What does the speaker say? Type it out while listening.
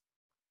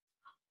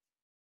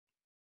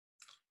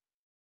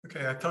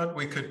Okay, I thought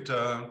we could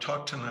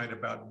talk tonight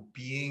about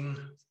being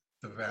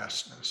the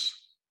vastness.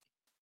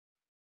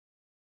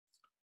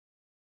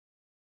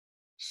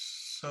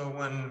 So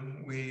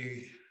when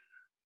we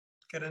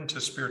get into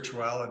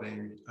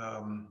spirituality,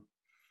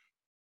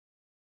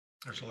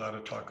 there's a lot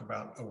of talk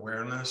about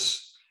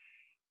awareness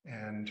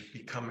and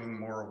becoming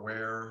more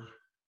aware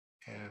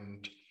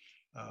and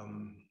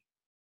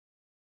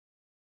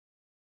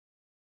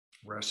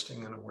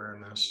resting in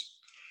awareness.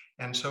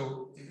 And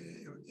so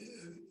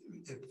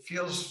it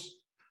feels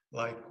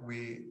like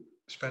we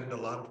spend a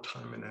lot of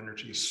time and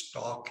energy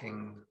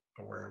stalking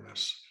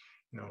awareness,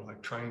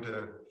 like trying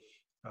to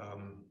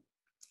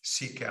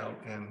seek out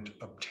and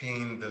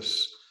obtain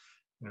this,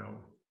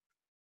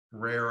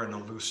 rare and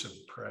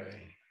elusive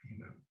prey.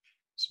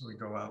 So we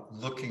go out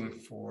looking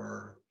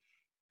for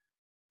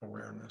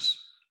awareness.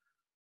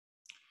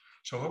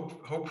 So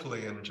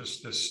hopefully in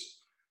just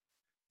this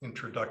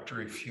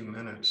introductory few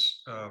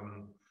minutes,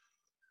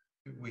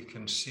 we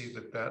can see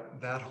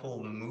that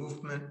whole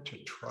movement to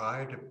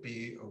try to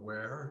be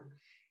aware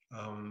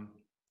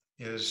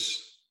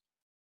is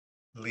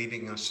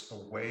leading us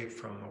away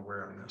from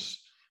awareness,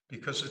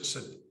 because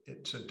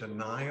it's a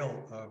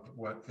denial of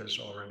what is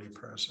already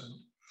present.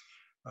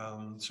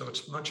 So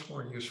it's much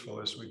more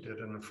useful, as we did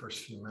in the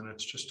first few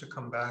minutes, just to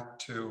come back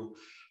to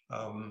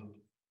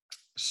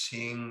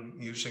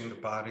using the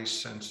body's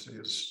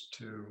senses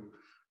to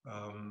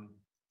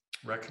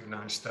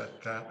recognize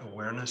that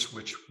awareness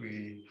which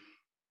we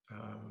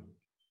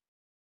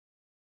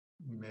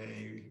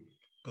may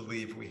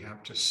believe we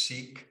have to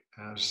seek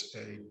as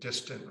a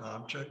distant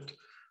object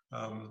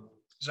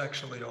is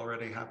actually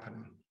already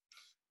happening,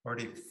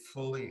 already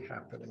fully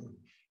happening.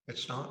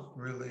 It's not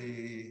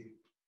really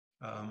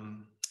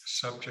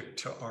subject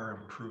to our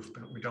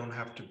improvement. We don't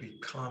have to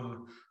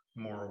become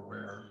more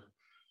aware.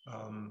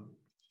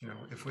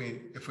 If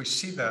we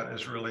see that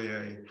as really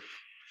a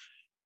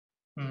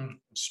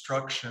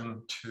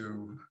instruction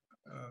to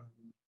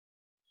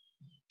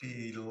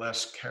be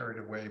less carried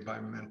away by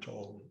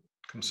mental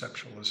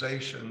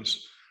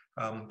conceptualizations,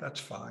 that's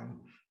fine.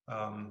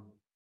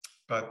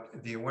 But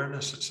the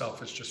awareness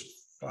itself is just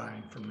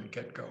fine from the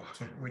get-go.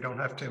 We don't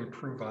have to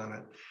improve on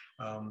it.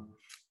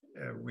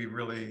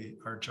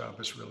 Our job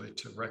is really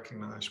to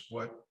recognize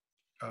what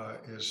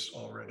is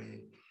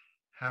already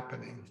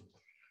happening.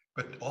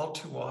 But all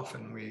too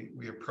often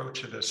we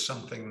approach it as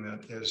something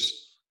that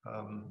is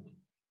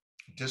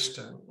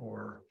distant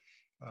or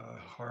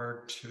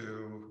hard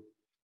to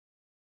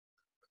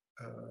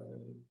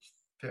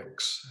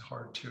fix,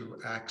 hard to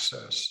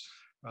access,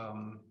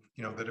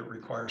 that it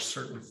requires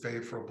certain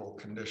favorable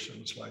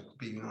conditions, like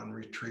being on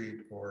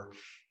retreat, or,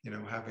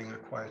 having a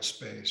quiet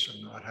space, or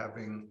not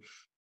having,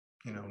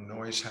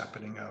 noise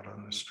happening out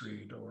on the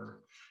street,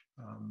 or,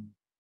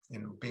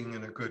 being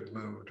in a good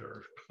mood,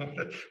 or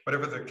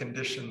whatever the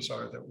conditions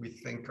are that we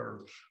think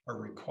are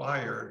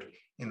required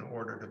in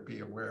order to be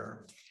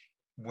aware.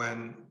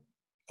 When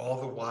all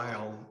the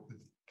while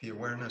the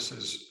awareness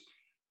is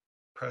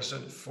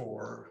present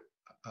for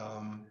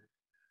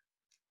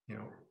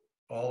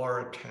all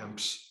our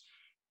attempts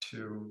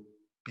to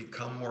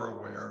become more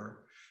aware,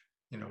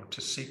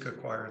 to seek a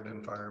quiet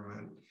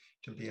environment,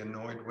 to be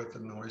annoyed with the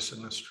noise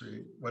in the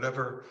street,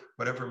 whatever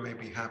may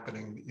be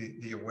happening,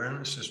 the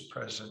awareness is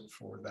present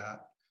for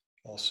that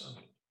also.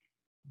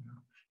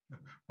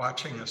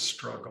 Watching us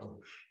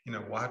struggle,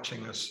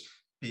 watching us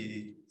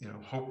be,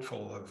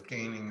 hopeful of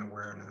gaining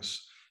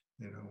awareness,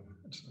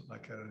 it's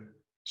like a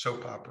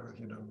soap opera,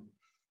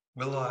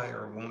 will I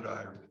or won't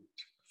I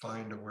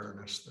find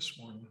awareness this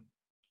morning?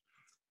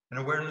 And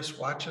awareness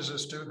watches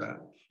us do that,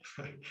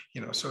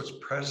 so it's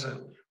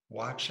present,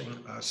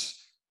 watching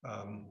us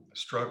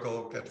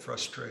struggle, get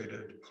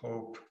frustrated,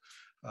 hope,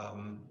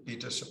 be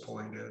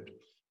disappointed,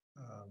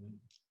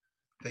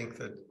 think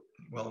that,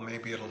 well,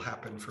 maybe it'll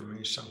happen for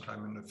me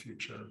sometime in the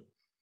future.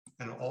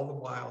 And all the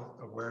while,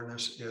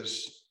 awareness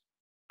is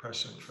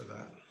present for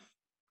that,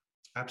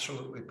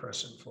 absolutely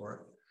present for it.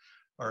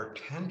 Our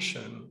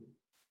attention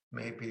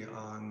may be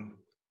on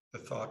the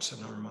thoughts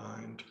in our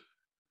mind,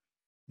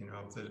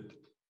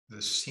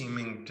 the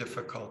seeming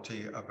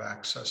difficulty of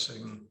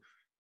accessing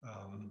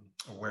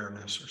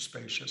awareness or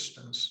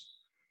spaciousness.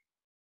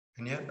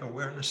 And yet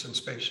awareness and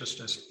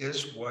spaciousness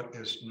is what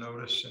is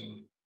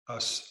noticing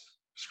us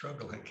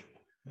struggling.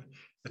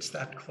 It's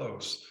that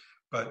close,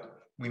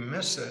 but we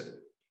miss it,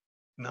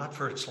 not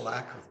for its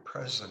lack of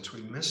presence.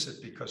 We miss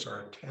it because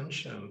our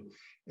attention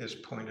is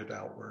pointed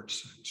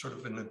outwards, sort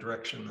of in the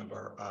direction of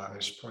our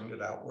eyes,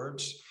 pointed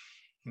outwards,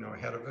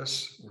 ahead of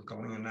us. We're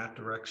going in that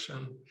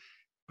direction.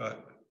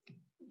 But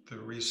the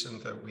reason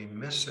that we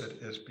miss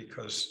it is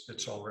because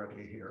it's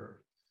already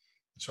here.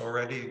 It's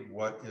already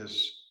what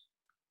is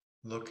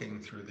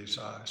looking through these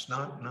eyes,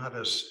 not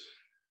as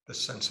the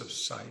sense of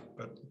sight,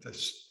 but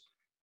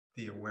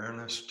the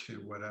awareness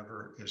to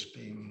whatever is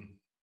being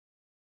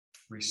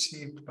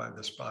received by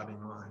this body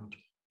mind.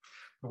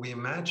 But we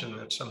imagine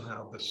that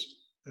somehow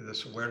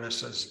this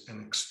awareness is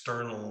an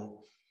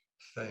external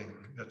thing,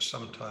 that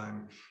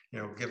sometime,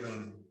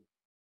 given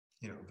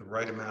the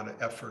right amount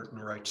of effort in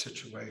the right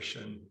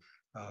situation,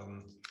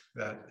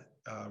 that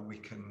we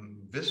can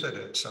visit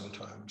it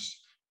sometimes.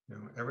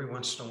 Every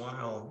once in a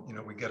while,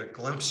 we get a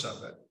glimpse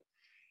of it.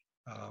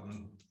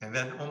 And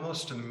then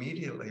almost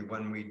immediately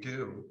when we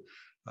do,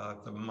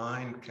 the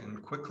mind can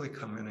quickly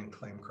come in and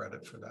claim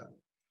credit for that.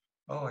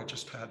 Oh, I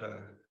just had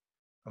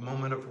a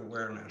moment of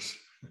awareness.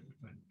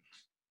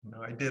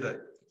 I did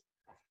it.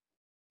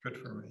 Good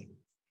for me.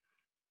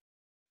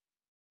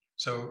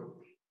 So,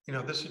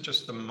 this is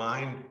just the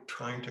mind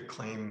trying to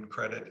claim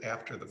credit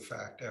after the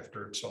fact,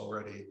 after it's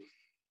already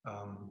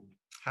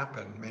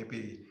happened,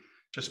 maybe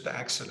just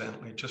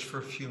accidentally, just for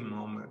a few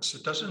moments.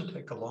 It doesn't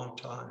take a long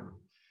time.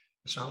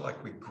 It's not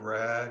like we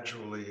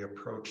gradually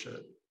approach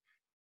it.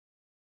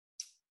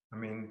 I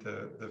mean,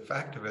 the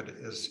fact of it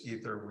is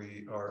either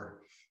we are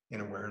in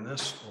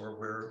awareness or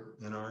we're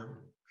in our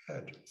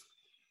head.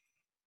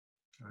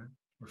 Right?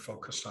 We're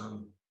focused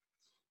on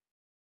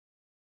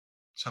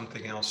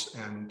something else,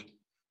 and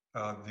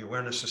the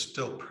awareness is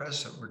still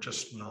present. We're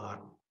just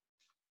not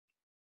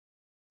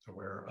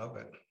aware of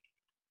it.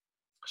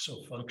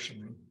 So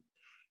functioning.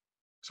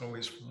 It's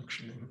always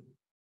functioning.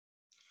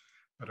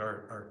 But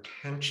our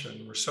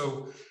attention,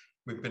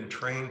 we've been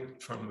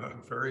trained from a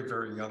very,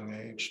 very young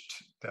age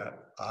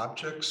that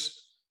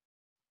objects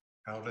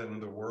out in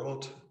the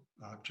world,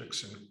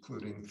 objects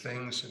including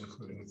things,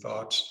 including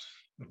thoughts,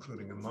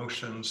 including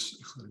emotions,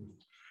 including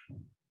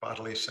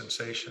bodily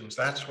sensations,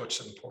 that's what's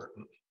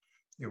important.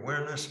 The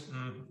awareness,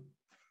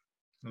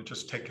 you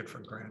just take it for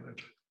granted.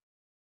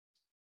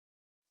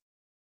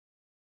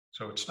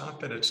 So it's not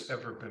that it's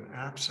ever been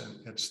absent,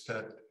 it's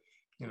that,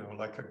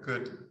 like a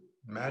good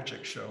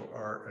magic show,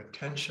 our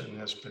attention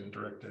has been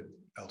directed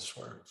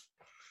elsewhere.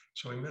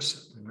 So we miss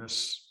it. We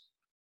miss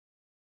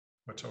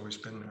what's always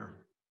been there.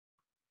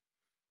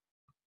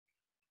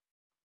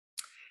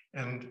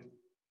 And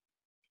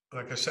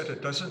like I said,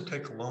 it doesn't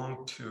take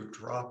long to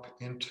drop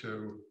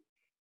into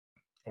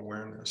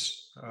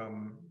awareness.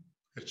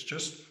 It's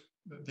just,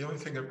 the only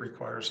thing it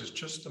requires is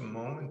just a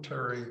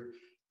momentary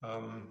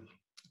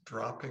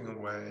dropping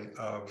away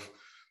of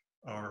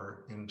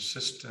our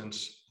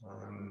insistence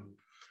on,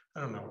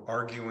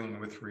 arguing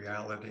with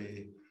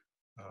reality,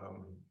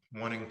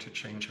 wanting to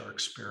change our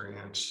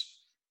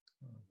experience,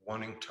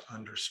 wanting to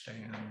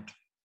understand,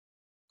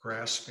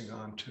 grasping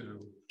onto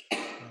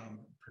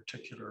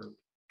particular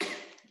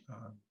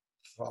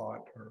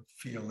thought or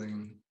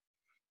feeling.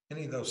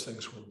 Any of those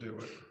things will do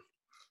it.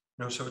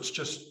 So it's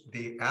just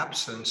the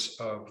absence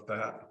of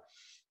that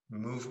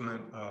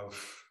movement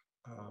of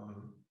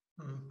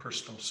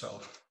personal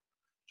self.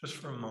 Just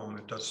for a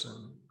moment,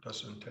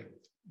 doesn't take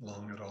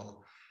long at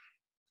all.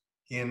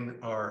 In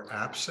our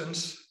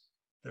absence,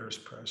 there's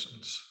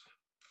presence.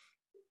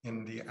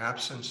 In the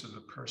absence of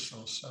the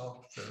personal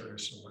self, there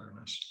is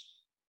awareness.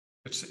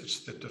 It's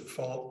the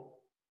default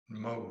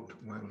mode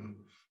when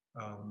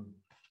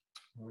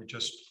we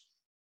just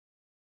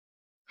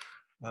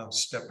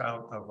step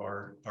out of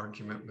our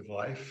argument with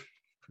life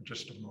for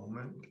just a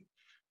moment.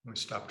 We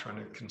stop trying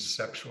to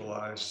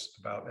conceptualize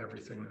about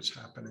everything that's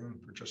happening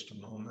for just a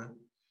moment.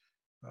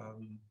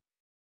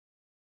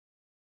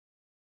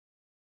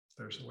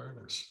 There's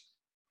awareness.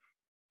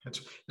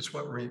 It's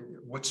what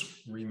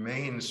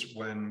remains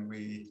when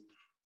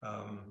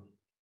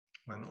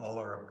when all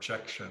our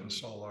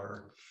objections, all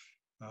our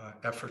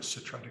efforts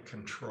to try to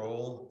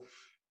control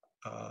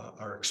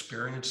our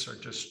experience are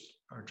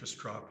just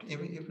dropped,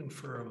 even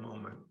for a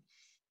moment,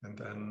 and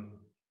then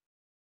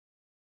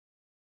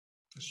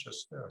it's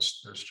just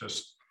this. There's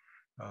just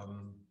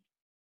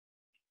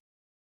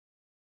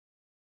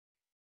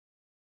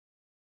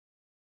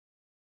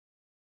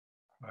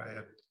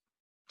quiet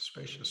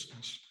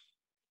spaciousness.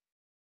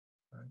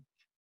 Right?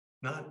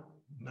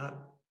 Not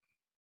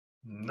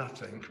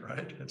nothing,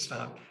 right? It's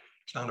not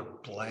a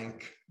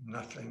blank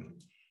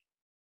nothing.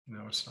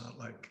 It's not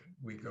like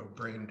we go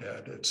brain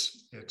dead.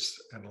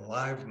 It's an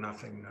alive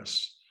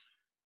nothingness.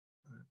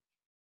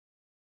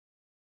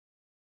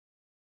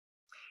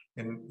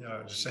 In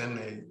Zen,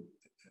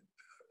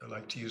 I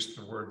like to use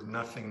the word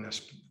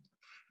nothingness.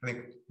 I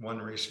think one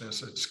reason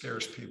is it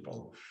scares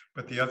people,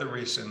 but the other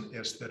reason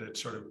is that it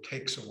sort of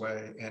takes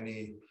away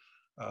any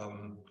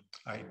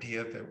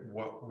idea that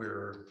what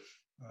we're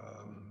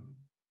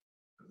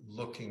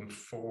looking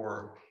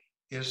for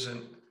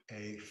isn't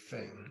a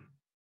thing.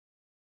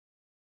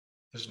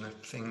 Isn't a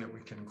thing that we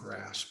can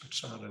grasp.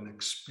 It's not an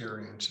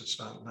experience. It's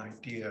not an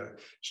idea.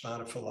 It's not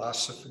a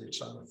philosophy.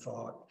 It's not a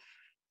thought.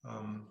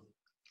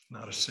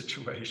 Not a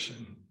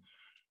situation.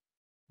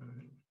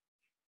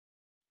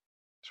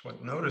 It's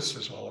what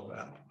notices all of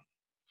that,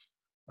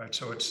 right?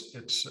 So it's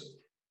a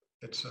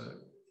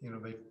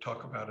they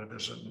talk about it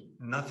as a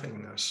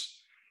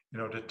nothingness.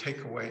 To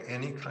take away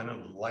any kind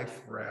of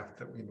life raft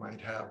that we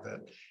might have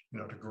that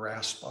to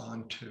grasp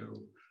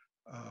onto.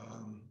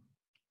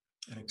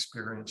 An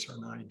experience or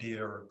an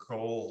idea or a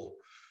goal,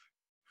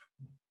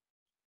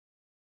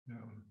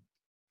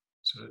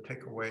 so to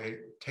take away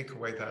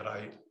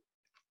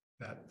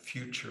that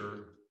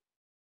future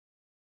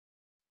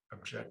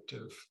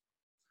objective,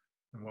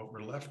 and what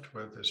we're left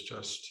with is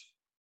just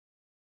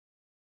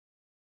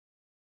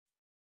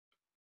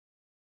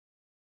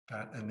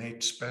that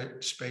innate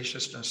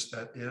spaciousness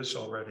that is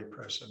already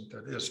present,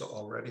 that is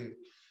already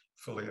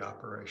fully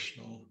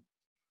operational.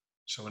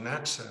 So in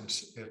that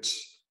sense,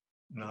 it's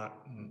not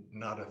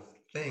a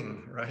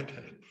thing, right?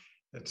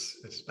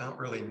 It's not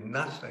really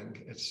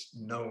nothing. It's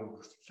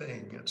no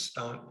thing. It's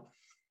not.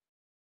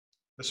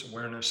 This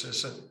awareness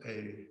isn't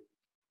a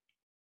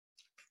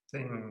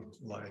thing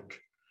like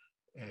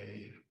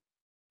a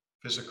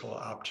physical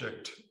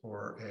object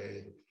or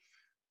a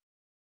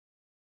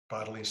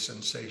bodily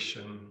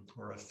sensation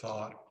or a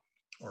thought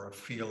or a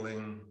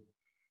feeling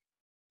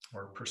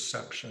or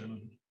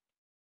perception.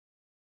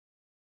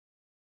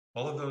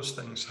 All of those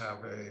things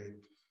have a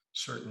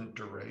certain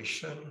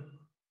duration,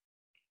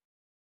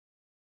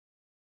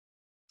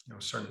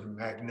 certain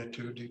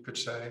magnitude, you could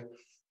say,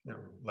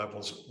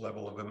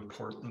 level of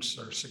importance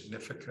or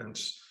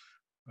significance,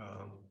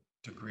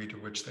 degree to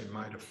which they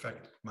might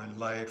affect my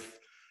life,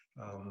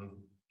 a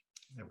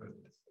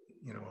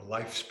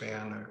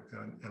lifespan,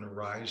 an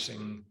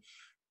arising,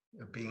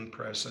 a being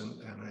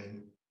present, and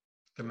a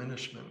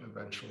diminishment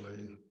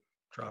eventually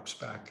drops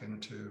back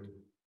into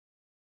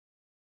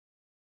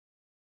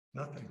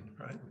nothing,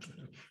 right?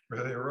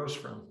 Where they arose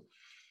from.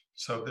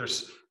 So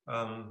there's,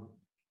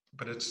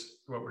 but it's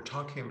what we're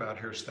talking about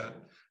here is that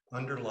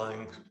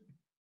underlying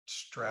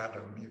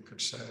stratum, you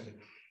could say,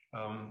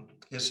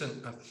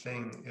 isn't a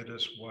thing. It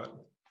is what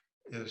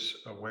is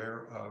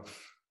aware of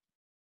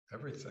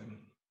everything.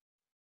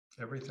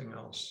 Everything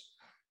else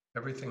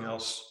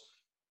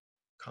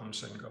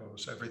comes and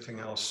goes. Everything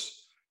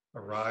else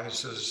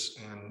arises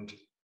and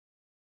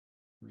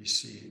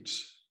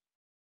recedes.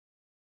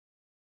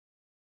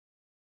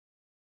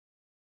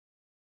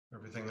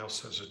 Everything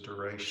else has a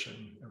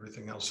duration.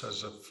 Everything else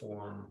has a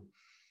form.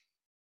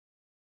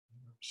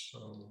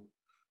 So,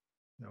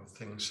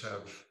 things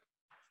have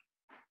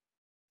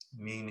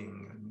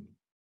meaning and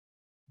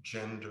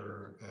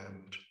gender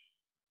and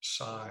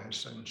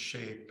size and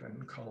shape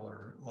and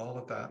color. All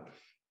of that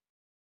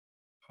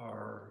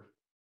are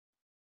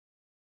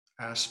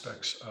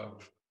aspects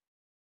of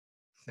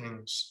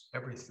things,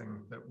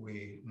 everything that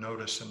we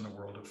notice in the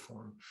world of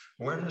form.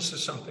 Awareness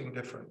is something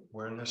different.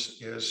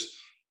 Awareness is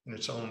in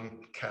its own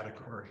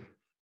category,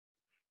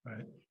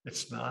 right?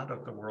 It's not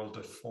of the world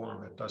of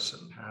form. It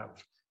doesn't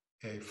have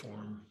a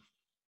form.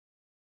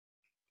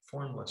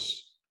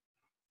 Formless,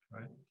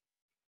 right?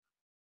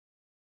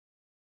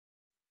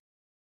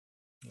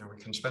 We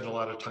can spend a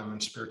lot of time in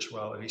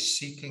spirituality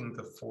seeking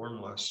the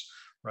formless,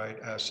 right?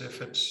 As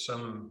if it's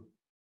some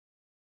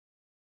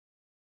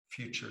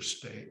future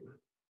state.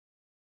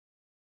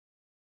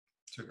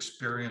 To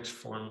experience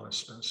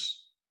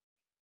formlessness.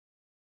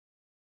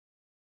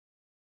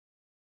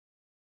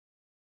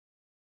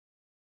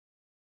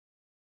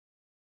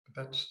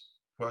 But that's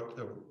what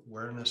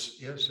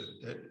awareness is.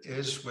 It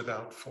is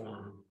without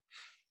form.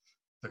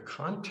 The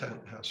content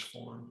has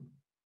form.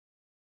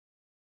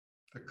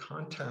 The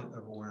content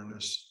of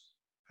awareness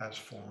has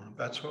form.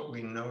 That's what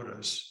we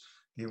notice.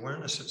 The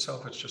awareness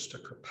itself is just a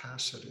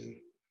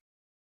capacity.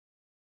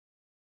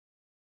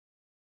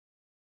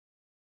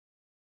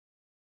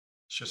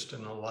 It's just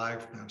an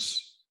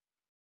aliveness.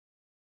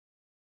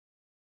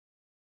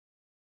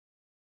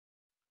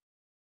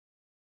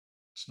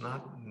 It's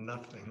not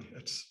nothing.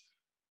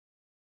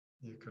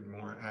 You could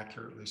more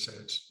accurately say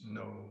it's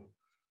no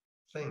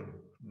thing,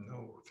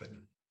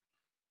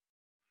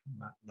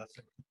 not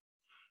nothing.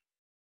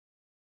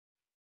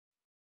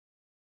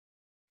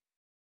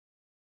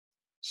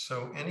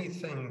 So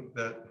anything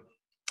that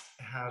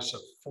has a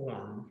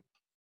form,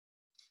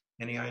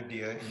 any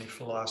idea, any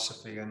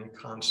philosophy, any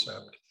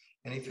concept,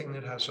 anything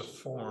that has a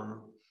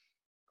form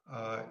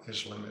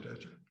is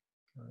limited.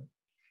 Right?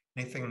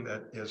 Anything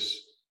that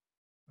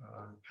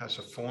has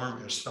a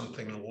form is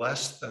something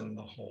less than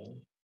the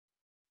whole,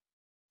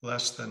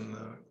 less than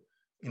the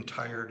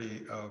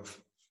entirety of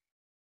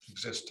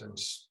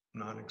existence,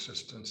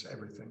 non-existence,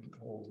 everything,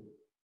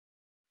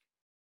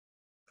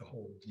 the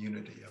whole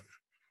unity of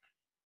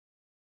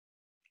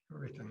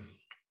everything.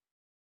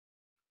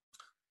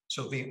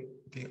 So the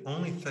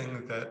only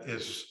thing that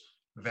is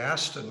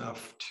vast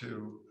enough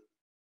to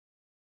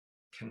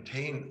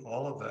contain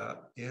all of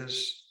that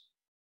is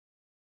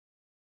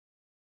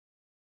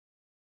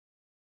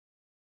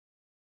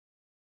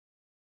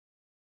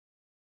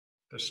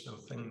this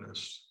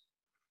nothingness,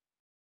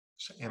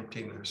 this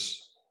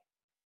emptiness,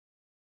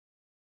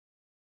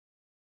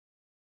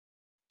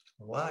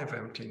 alive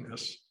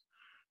emptiness,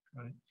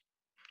 right?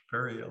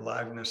 Very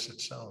aliveness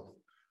itself,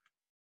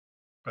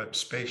 but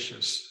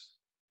spacious,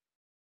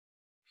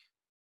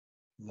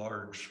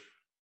 large,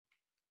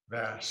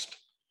 vast,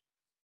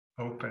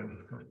 open,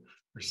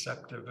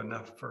 receptive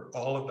enough for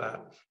all of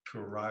that to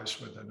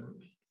arise within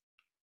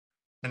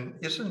it. And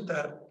isn't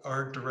that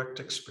our direct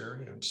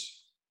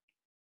experience?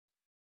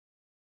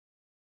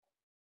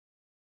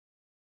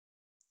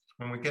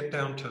 When we get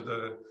down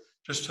to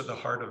just to the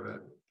heart of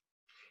it,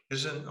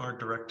 isn't our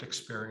direct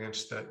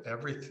experience that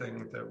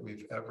everything that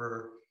we've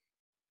ever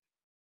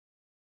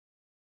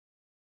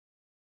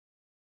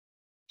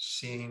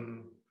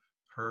seen,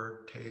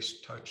 heard,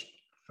 tasted, touched,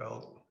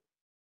 felt,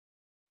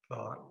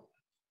 thought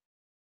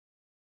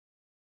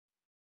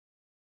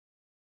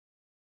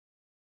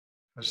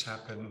has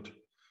happened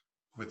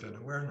within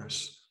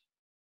awareness.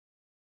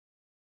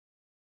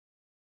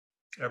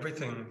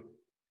 Everything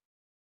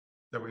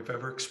that we've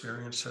ever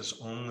experienced has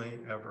only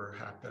ever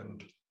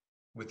happened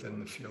within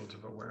the field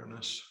of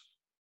awareness.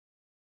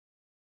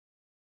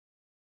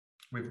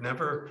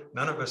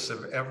 None of us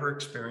have ever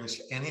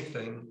experienced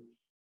anything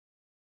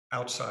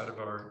outside of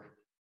our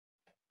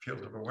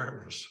field of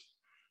awareness.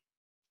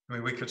 I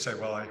mean, we could say,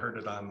 well, I heard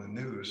it on the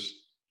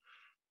news,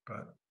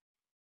 but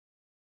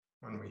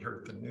when we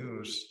heard the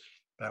news,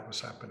 that was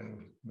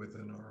happening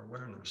within our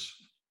awareness.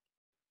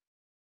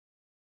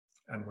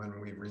 And when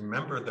we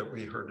remember that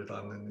we heard it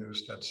on the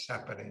news, that's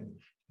happening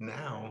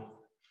now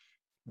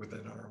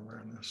within our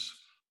awareness.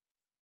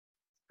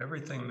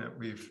 Everything that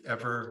we've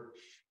ever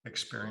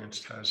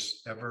experienced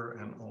has ever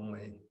and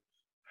only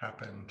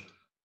happened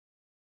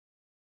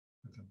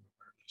within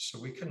awareness. So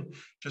we can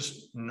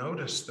just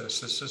notice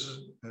this. This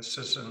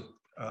isn't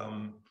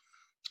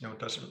it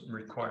doesn't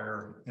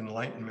require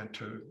enlightenment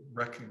to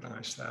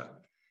recognize that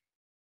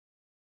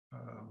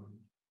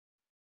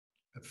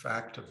the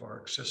fact of our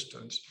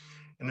existence.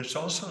 And it's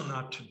also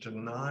not to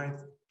deny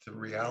the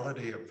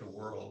reality of the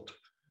world.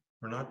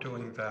 We're not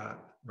doing that.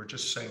 We're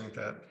just saying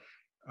that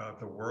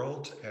the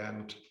world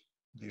and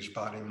these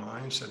body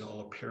minds and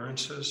all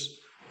appearances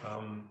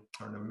are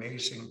an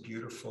amazing,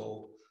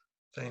 beautiful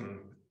thing.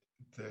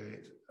 They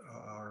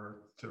are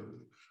the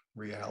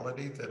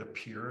reality that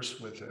appears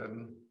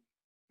within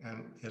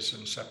and is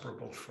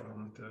inseparable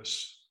from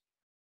this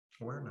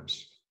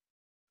awareness.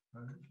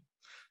 Right?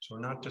 So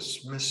we're not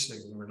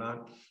dismissing, we're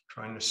not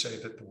trying to say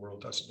that the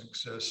world doesn't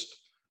exist.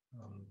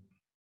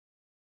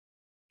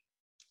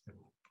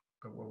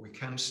 But what we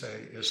can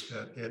say is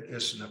that it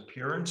is an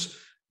appearance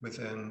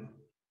within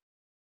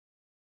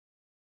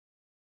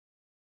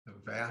the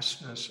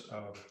vastness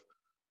of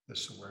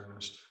this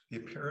awareness. The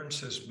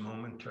appearance is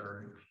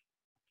momentary.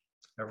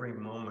 Every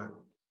moment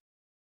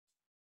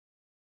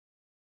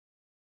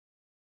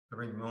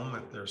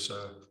there's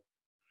a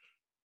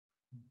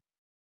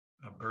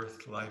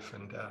birth, life,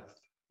 and death,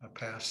 a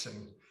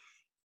passing.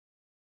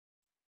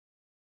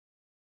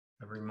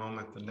 Every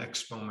moment, the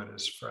next moment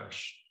is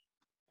fresh.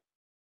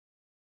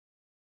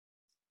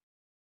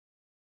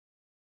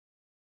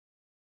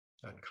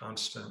 That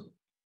constant,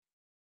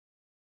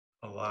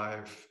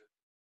 alive,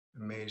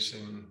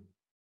 amazing,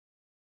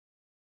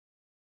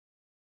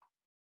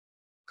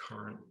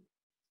 current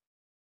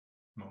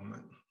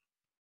moment.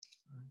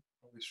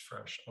 Always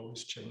fresh,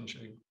 always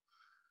changing.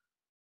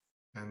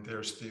 And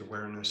there's the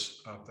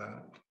awareness of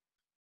that.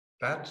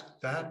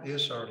 That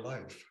is our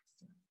life.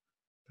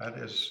 That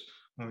is,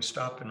 when we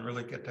stop and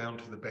really get down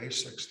to the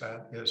basics,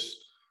 that is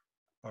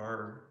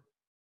our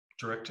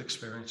direct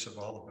experience of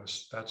all of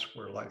us. That's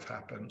where life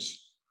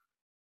happens.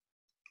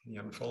 The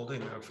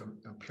unfolding of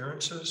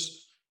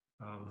appearances,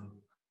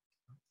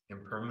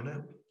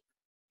 impermanent,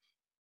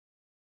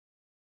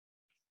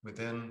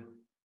 within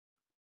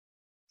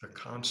the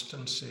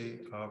constancy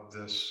of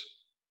this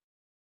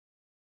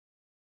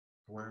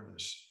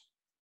awareness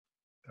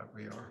that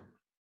we are.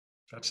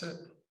 That's it.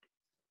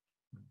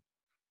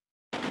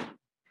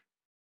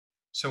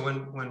 So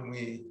when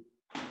we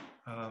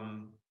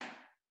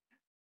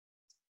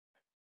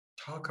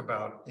talk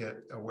about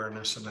it,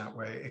 awareness in that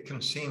way, it can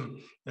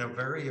seem,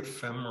 very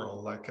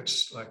ephemeral, like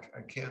it's like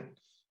I can't,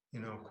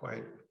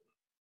 quite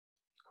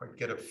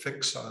get a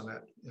fix on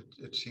it.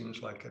 It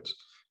seems like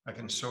I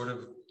can sort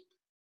of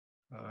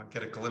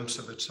get a glimpse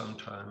of it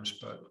sometimes,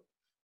 but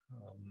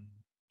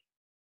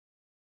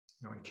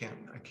I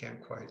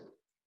can't quite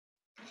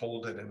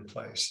hold it in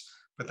place.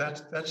 But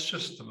that's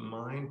just the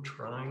mind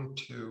trying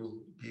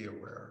to be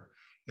aware.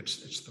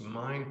 It's the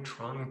mind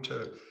trying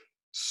to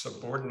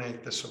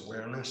subordinate this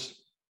awareness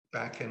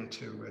back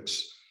into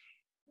its,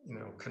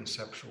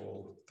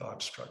 conceptual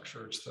thought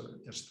structure.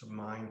 It's the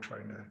mind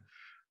trying to,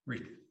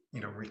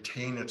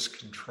 retain its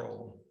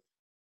control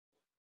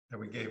that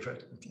we gave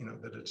it.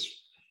 That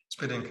it's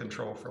been in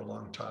control for a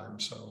long time.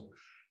 So,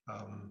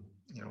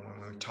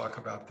 when we talk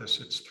about this,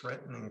 it's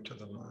threatening to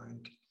the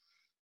mind.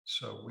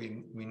 So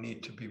we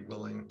need to be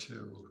willing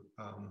to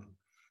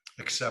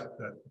accept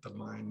that the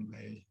mind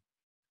may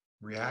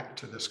react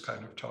to this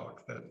kind of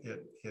talk, that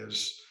it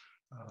is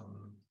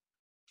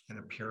an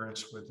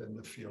appearance within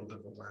the field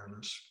of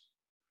awareness.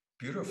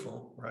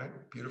 Beautiful, right?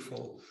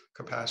 Beautiful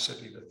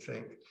capacity to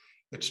think.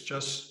 It's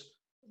just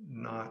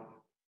not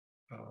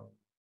the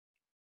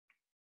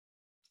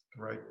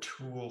right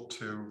tool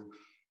to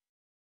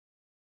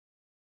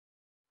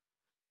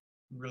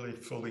really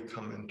fully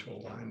come into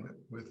alignment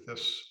with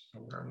this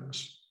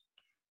awareness.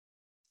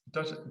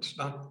 It's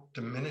not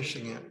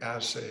diminishing it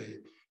as a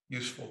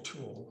useful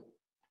tool.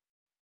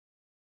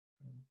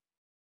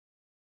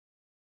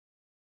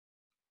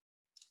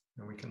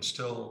 And we can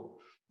still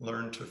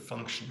learn to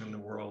function in the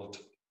world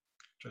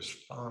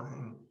just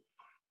fine.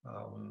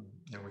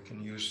 We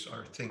can use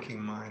our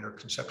thinking mind or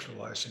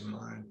conceptualizing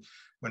mind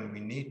when we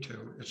need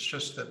to. It's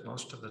just that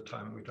most of the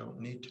time we don't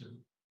need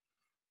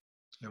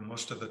to.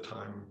 Most of the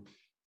time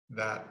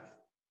that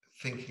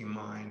thinking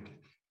mind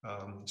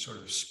sort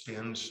of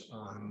spins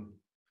on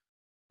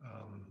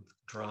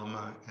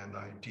drama and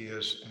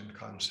ideas and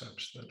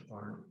concepts that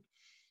aren't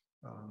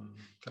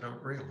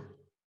real,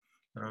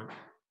 that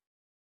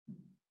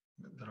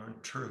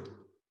aren't true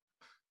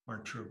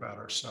about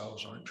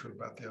ourselves, aren't true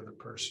about the other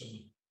person.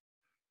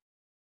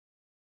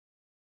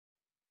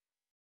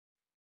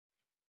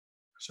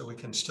 So we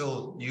can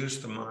still use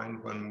the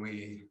mind when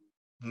we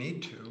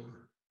need to,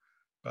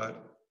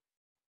 but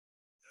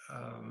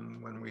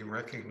when we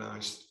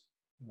recognize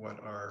what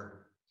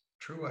our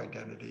true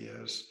identity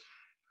is,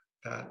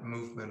 that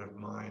movement of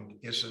mind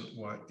isn't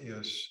what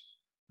is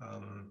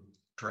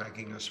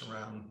dragging us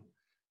around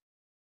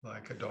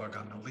like a dog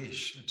on a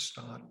leash. It's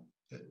not.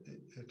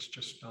 It's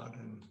just not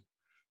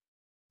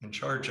in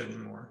charge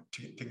anymore.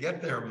 To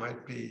get there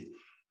might be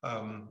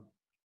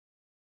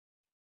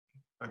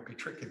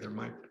tricky. There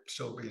might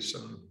still be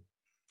some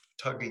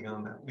tugging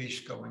on that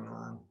leash going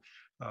on,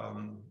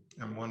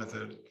 and one of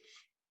the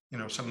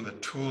some of the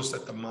tools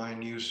that the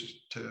mind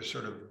uses to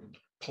sort of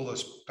pull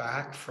us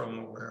back from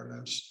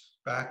awareness,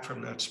 back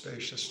from that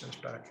spaciousness,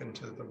 back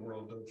into the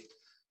world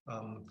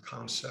of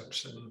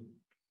concepts and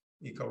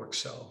egoic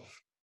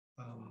self.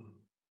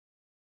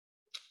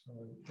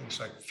 Things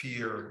like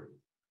fear,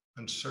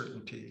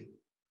 uncertainty,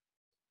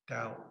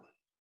 doubt.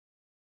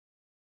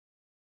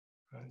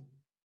 Right?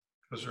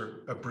 Those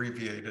are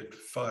abbreviated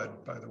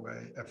FUD, by the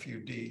way,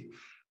 FUD,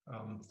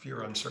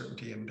 fear,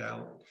 uncertainty, and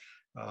doubt.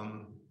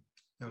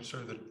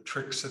 Sort of the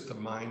tricks that the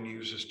mind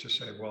uses to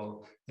say,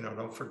 well,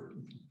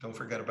 don't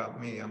forget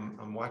about me.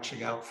 I'm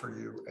watching out for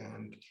you,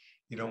 and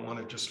you don't want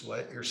to just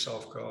let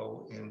yourself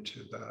go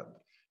into that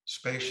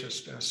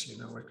spaciousness.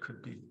 It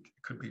could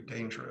be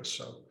dangerous.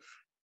 So,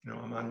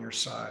 I'm on your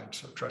side.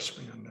 So trust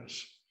me on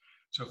this.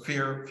 So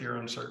fear,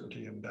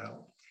 uncertainty, and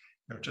doubt.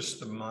 Just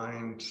the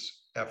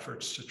mind's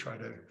efforts to try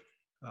to,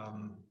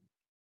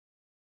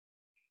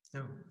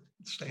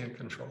 stay in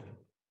control.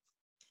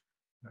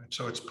 Right?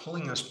 So it's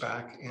pulling us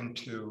back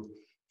into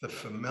the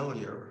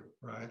familiar,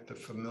 right? The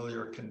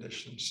familiar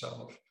conditioned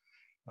self.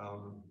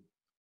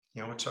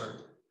 It's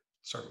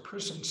our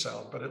prison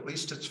cell, but at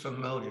least it's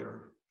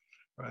familiar,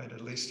 right?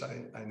 At least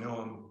I know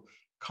I'm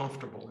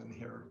comfortable in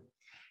here.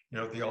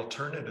 The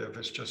alternative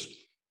is just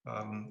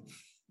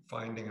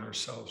finding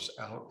ourselves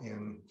out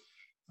in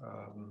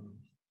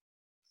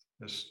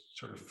this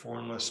sort of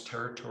formless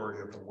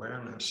territory of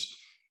awareness.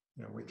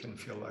 We can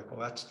feel like, well,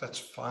 that's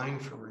fine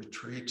for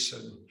retreats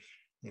and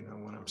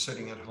when I'm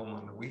sitting at home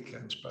on the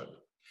weekends,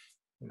 but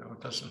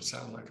it doesn't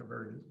sound like a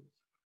very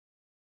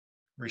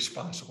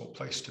responsible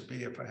place to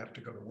be if I have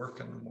to go to work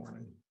in the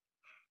morning.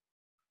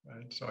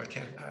 Right? So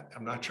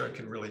I'm not sure I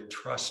can really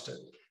trust it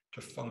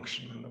to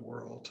function in the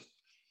world.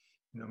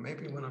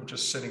 Maybe when I'm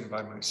just sitting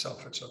by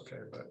myself, it's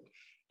okay, but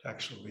to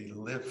actually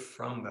live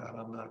from that,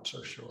 I'm not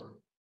so sure.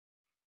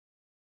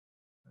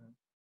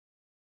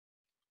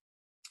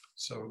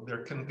 So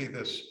there can be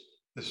this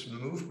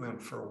movement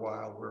for a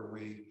while where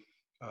we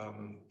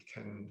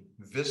can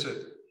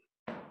visit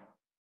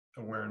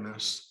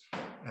awareness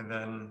and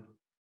then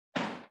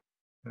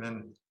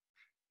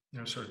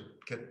sort of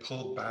get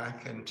pulled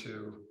back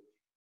into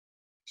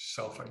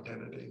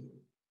self-identity.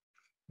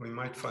 We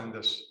might find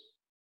this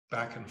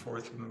back and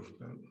forth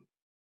movement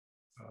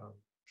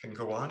can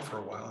go on for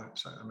a while.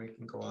 It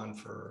can go on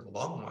for a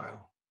long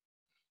while.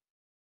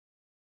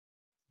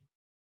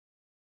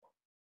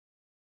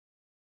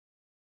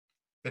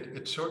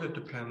 It sort of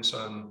depends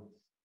on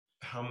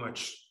how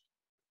much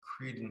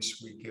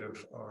credence we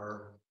give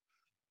our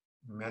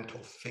mental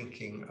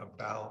thinking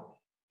about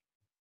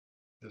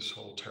this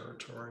whole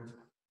territory.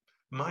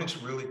 Mind's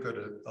really good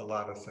at a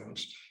lot of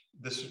things.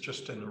 This is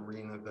just an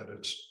arena that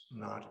it's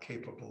not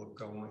capable of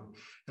going.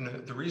 And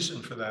the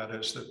reason for that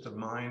is that the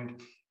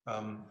mind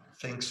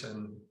thinks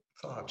in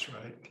thoughts,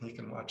 right? And you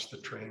can watch the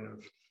train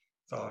of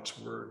thoughts,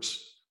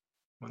 words,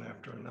 one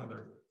after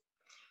another.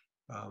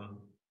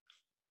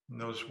 And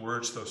those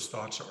words, those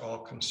thoughts are all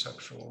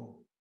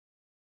conceptual.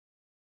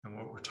 And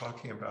what we're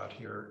talking about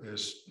here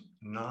is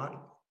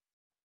not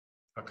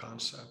a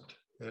concept.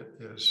 It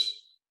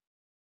is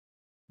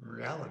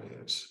reality.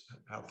 It's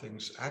how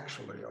things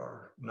actually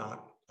are,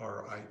 not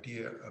our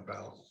idea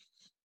about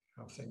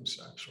how things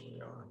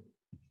actually are.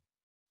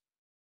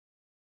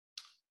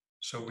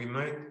 So we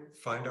might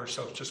find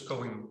ourselves just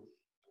going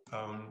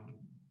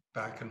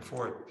back and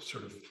forth,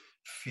 sort of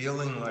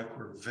feeling like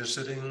we're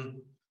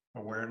visiting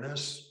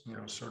awareness,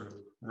 sort of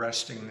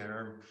resting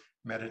there,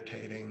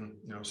 meditating,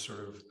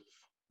 sort of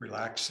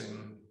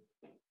relaxing,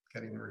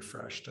 getting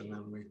refreshed, and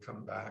then we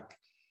come back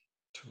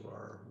to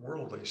our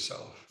worldly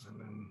self and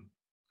then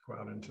go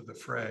out into the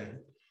fray.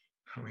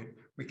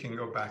 We can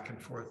go back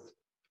and forth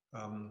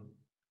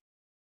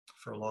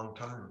for a long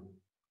time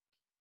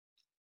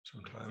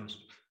sometimes.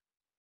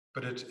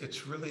 But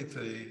it's really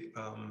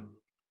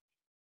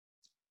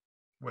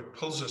what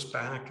pulls us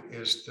back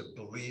is the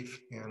belief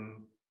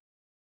in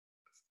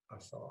a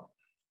thought.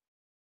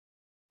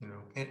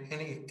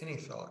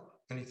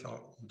 Any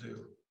thought will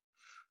do,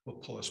 will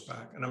pull us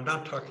back. And I'm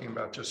not talking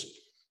about just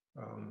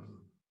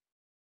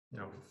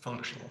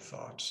functional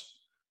thoughts.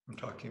 I'm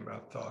talking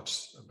about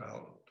thoughts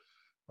about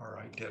our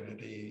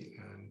identity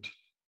and,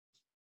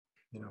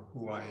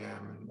 who I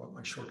am and what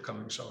my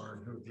shortcomings are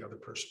and who the other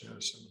person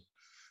is and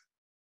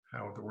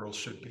how the world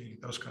should be,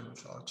 those kind of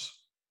thoughts.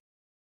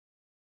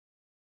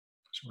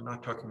 So we're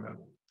not talking about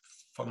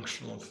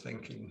functional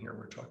thinking here.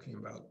 We're talking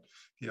about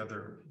the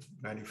other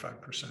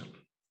 95%.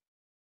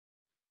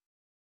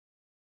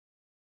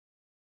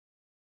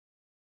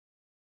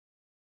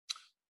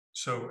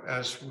 So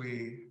as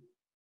we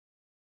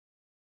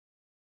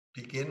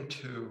begin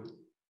to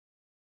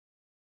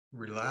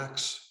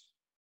relax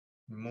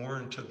more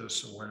into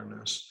this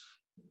awareness,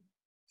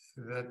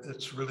 that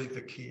it's really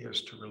the key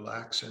is to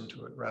relax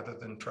into it rather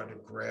than try to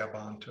grab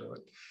onto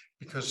it,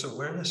 because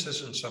awareness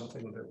isn't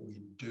something that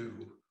we do.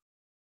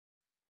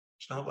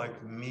 It's not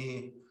like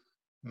me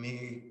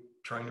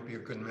trying to be a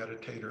good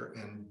meditator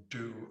and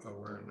do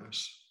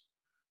awareness.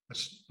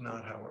 That's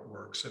not how it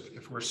works.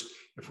 If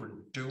we're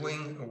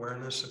doing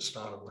awareness, it's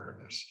not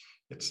awareness.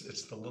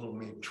 It's the little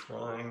me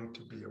trying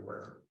to be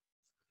aware,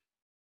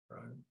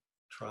 right?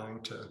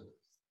 Trying to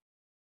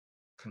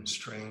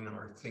constrain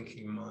our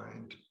thinking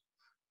mind,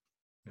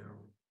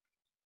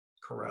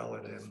 corral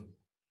it in.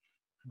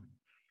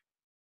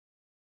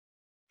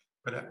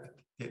 But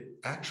the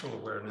actual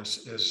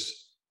awareness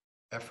is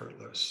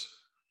effortless.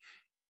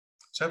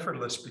 It's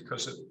effortless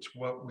because it's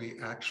what we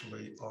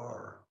actually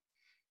are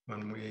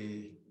when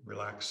we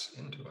relax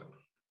into it.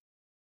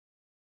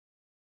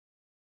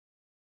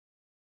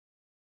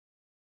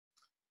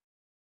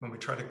 When we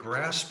try to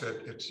grasp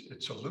it,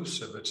 it's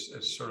elusive.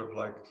 It's sort of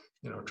like,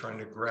 trying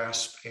to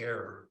grasp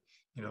air.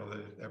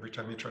 Every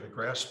time you try to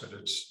grasp it,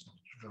 it's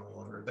no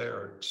longer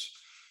there.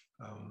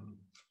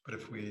 But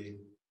if we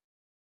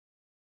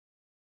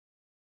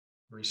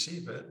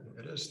receive it,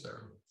 it is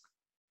there.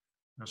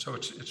 So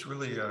it's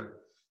really a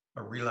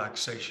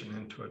relaxation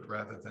into it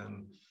rather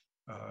than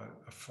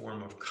a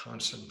form of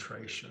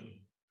concentration.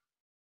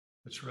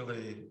 It's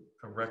really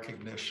a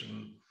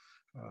recognition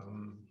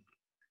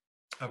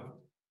of,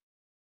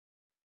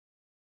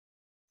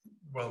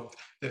 well,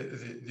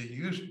 the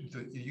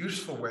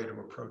useful way to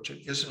approach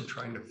it isn't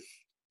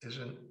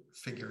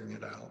figuring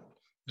it out,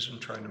 isn't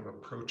trying to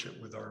approach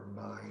it with our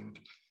mind,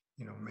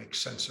 make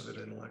sense of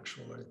it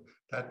intellectually.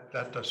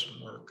 That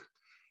doesn't work.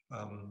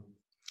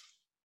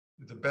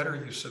 The better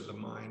use of the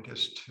mind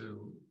is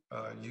to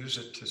use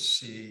it to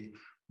see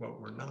what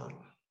we're not.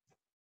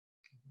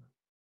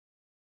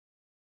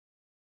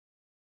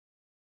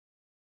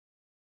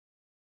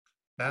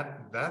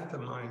 That the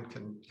mind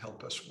can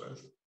help us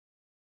with.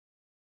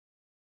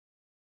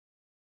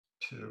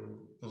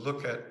 To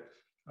look at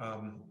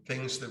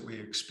things that we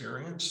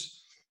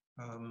experience,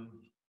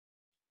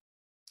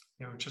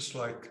 just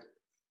like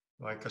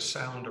a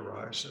sound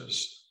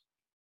arises.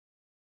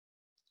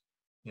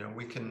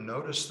 We can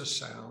notice the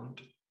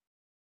sound,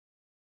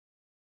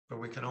 but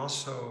we can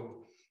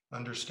also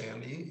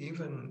understand,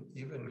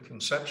 even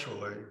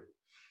conceptually,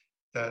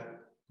 that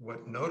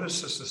what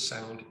notices the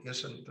sound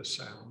isn't the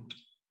sound.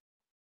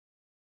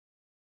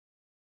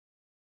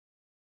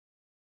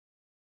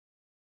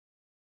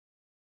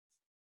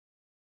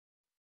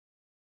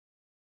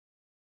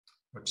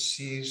 What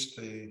sees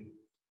the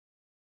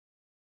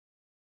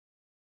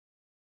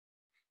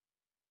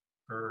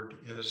bird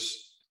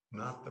is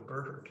not the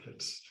bird.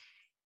 It's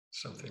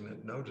something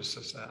that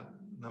notices that.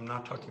 I'm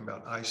not talking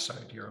about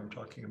eyesight here. I'm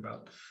talking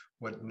about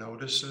what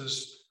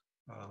notices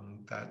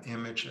that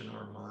image in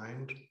our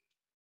mind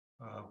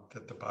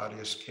that the body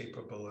is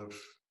capable of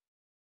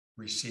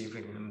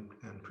receiving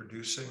and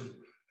producing.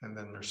 And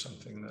then there's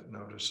something that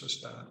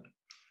notices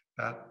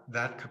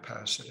that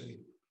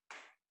capacity.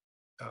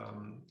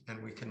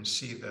 And we can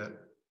see that,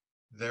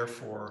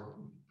 therefore,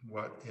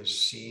 what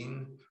is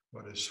seen,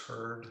 what is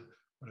heard,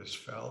 what is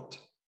felt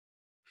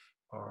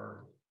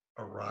are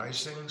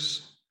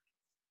arisings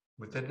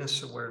within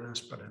this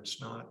awareness, but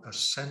it's not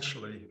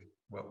essentially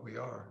what we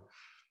are,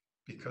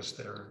 because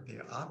they're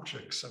the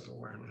objects of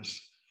awareness.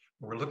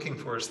 What we're looking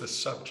for is the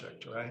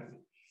subject, right?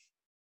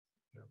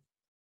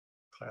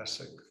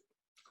 Classic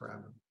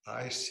grammar.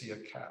 I see a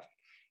cat.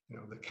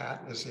 The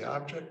cat is the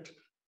object.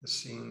 The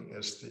seeing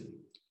is the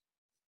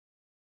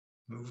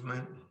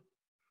movement.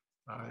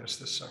 I is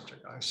the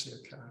subject. I see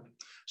a cat.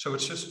 So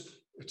it's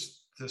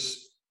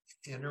this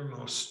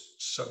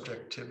innermost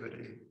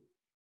subjectivity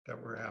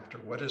that we're after.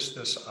 What is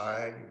this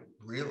I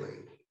really?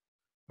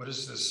 What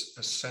is this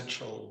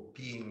essential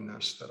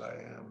beingness that I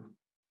am?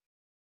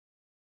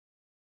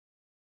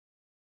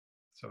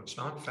 So it's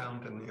not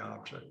found in the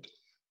object.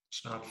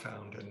 It's not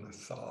found in the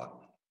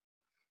thought.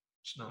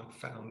 It's not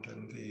found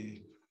in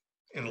the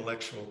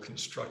intellectual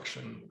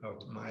construction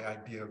of my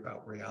idea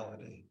about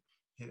reality.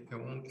 It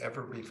won't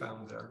ever be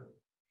found there.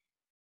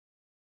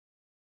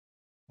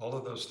 All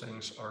of those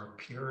things are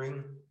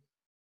appearing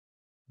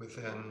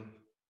within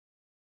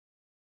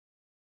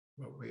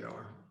what we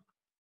are.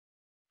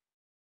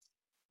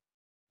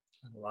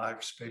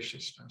 Alive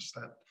spaciousness,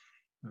 that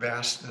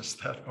vastness,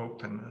 that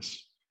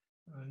openness.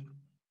 Right?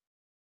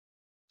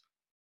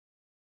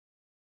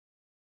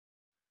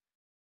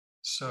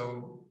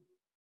 So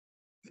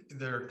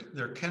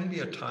there can be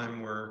a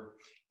time where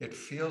it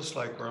feels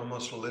like we're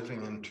almost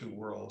living in two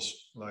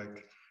worlds.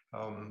 Like,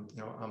 I'm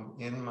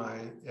in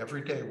my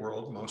everyday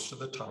world most of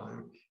the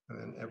time, and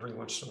then every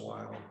once in a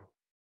while,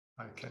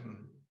 I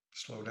can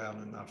slow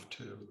down enough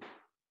to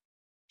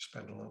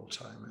spend a little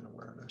time in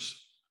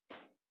awareness.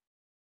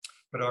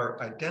 But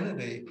our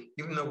identity,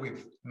 even though we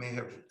may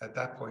have at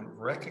that point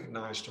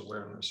recognized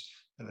awareness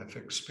and have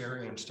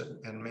experienced it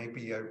and may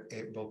be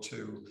able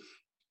to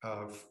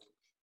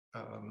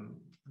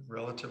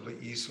relatively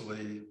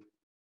easily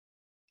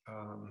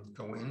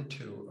go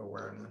into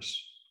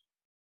awareness,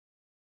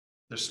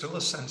 there's still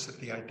a sense that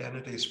the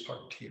identity is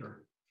parked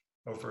here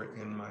over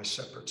in my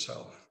separate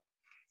self,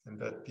 and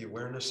that the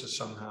awareness is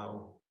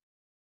somehow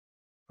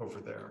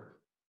over there.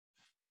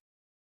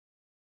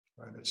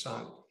 Right? It's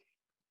not,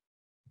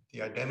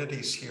 the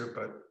identity's here,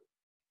 but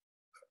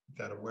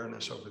that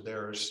awareness over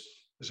there is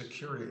a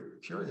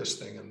curious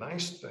thing, a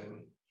nice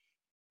thing.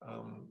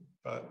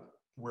 But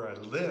where I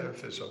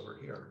live is over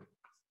here.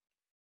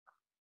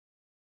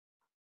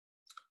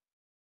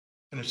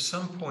 And at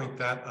some point,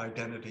 that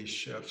identity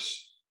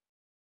shifts.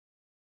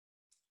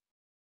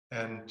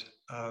 And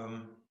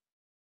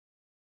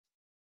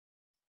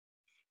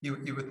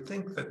you would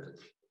think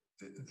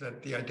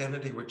that the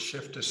identity would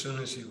shift as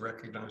soon as you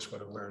recognize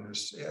what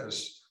awareness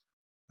is.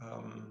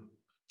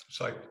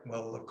 It's like,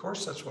 well, of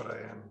course, that's what I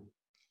am.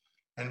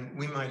 And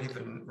we might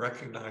even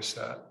recognize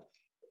that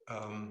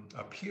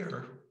up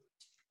here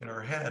in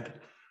our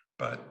head,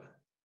 but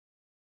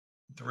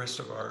the rest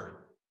of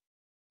our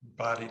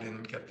body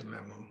didn't get the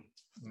memo.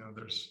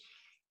 There's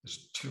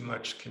too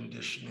much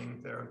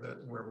conditioning there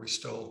where we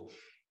still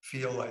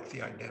feel like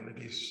the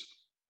identity's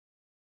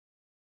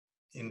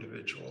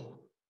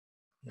individual,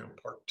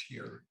 parked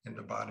here in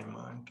the body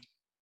mind.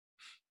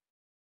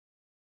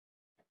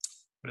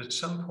 But at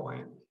some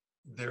point,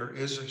 there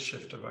is a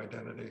shift of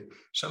identity.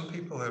 Some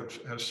people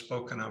have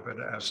spoken of it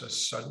as a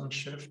sudden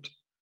shift.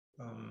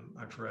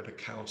 I've read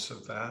accounts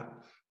of that.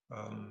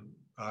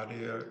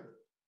 Adia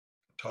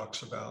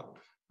talks about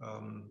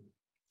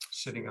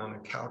sitting on a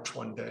couch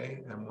one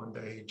day, and one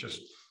day he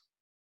just,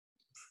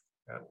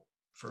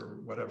 for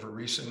whatever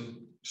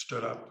reason,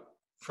 stood up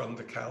from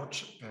the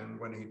couch. And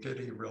when he did,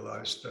 he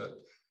realized that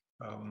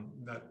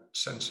that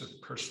sense of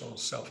personal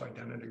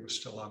self-identity was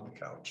still on the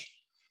couch.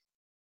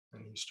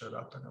 And he stood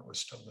up and it was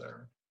still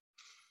there.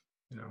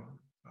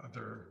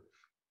 Other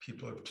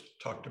people have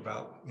talked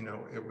about,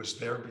 it was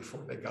there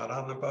before they got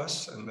on the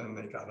bus, and then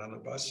they got on the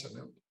bus and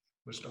it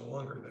was no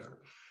longer there.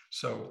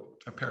 So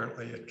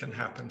apparently it can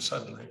happen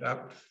suddenly.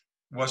 That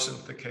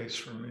wasn't the case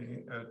for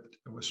me.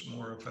 It was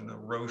more of an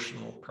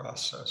erosional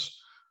process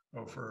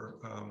over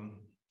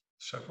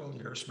several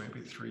years, maybe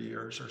 3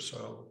 years or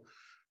so,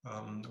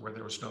 where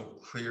there was no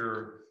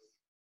clear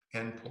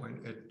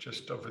endpoint. It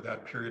just, over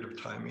that period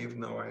of time, even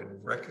though I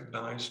had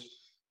recognized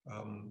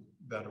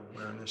that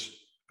awareness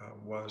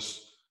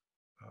was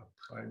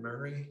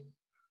primary,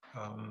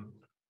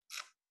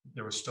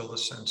 there was still a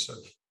sense of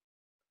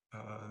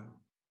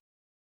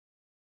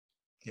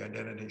the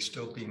identity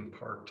still being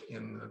parked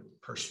in the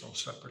personal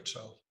separate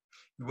self.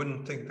 You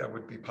wouldn't think that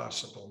would be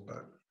possible,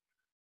 but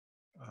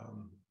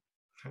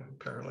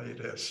apparently it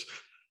is.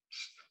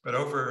 But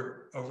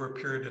over a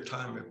period of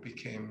time, it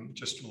became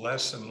just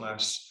less and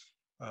less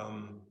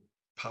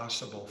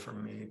possible for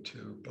me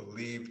to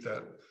believe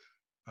that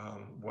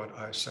what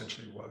I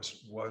essentially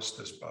was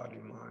this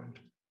body-mind.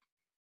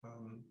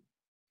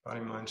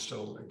 Body-mind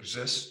still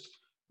exists.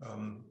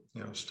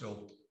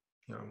 Still,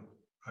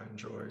 I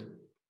enjoy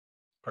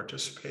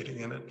participating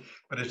in it,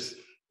 but it's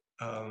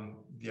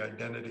the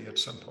identity at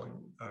some point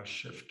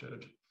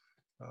shifted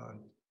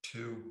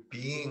to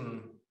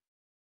being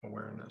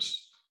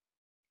awareness,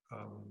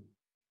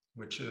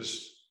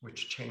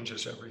 which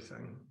changes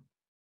everything,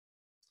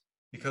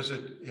 because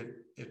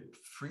it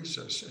frees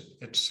us.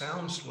 It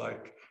sounds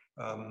like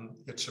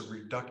it's a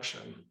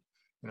reduction.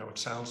 It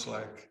sounds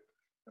like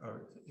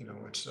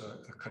it's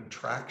a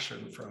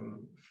contraction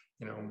from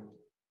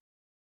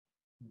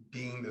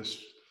being this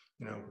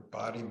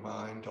body,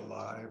 mind,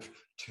 alive,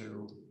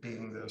 to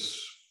being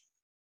this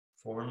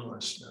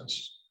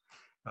formlessness.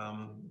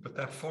 But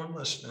that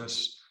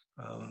formlessness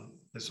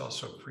is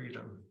also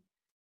freedom.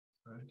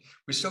 Right?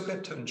 We still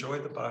get to enjoy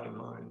the body,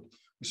 mind.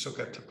 We still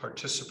get to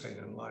participate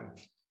in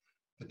life.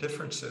 The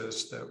difference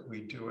is that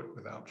we do it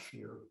without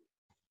fear.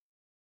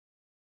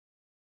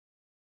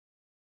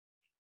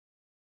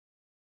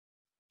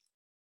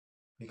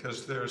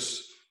 Because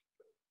there's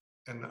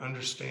an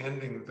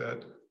understanding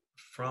that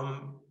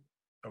from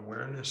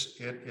awareness,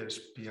 it is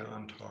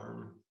beyond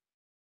harm.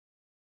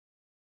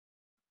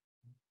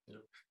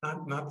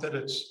 Not that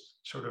it's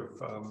sort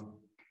of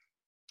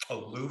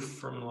aloof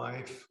from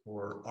life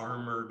or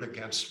armored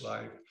against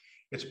life.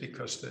 It's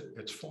because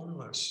it's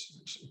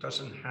formless. It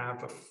doesn't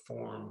have a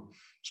form.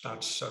 It's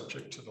not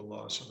subject to the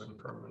laws of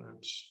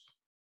impermanence.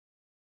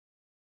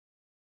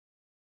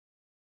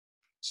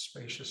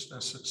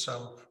 Spaciousness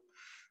itself.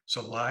 It's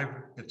alive.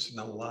 It's an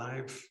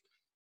alive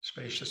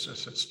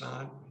spaciousness. It's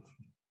not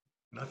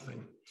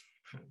nothing.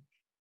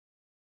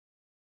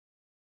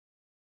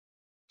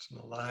 It's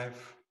an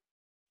alive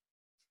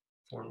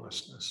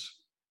formlessness.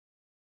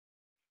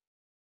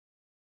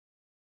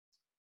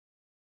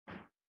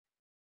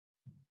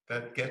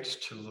 That gets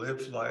to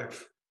live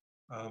life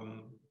for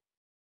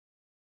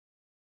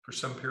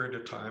some period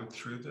of time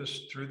through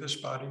this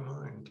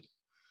body-mind.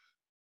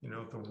 You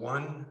know, the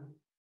one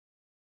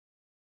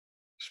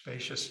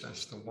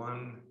spaciousness, the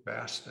one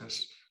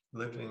vastness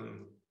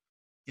living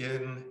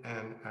in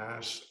and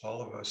as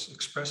all of us,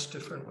 expressed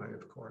differently,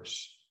 of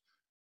course.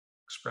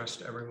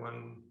 Expressed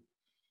everyone.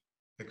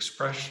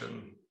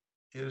 Expression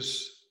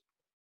is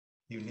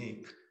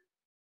unique.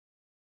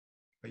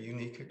 A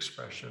unique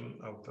expression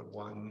of the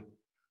one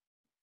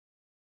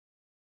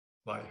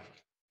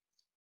life,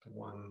 the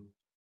one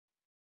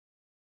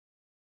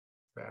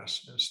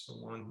vastness, the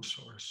one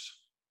source.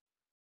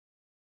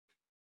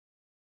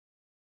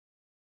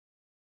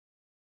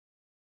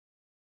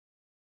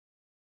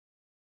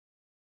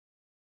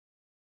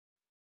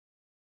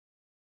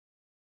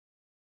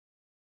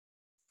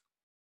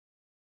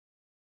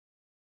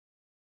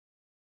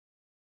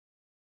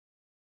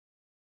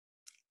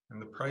 And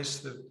the price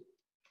that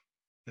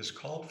is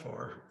called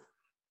for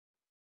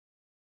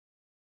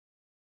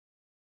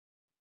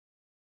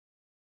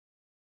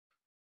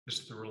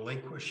is the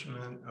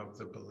relinquishment of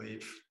the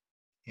belief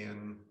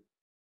in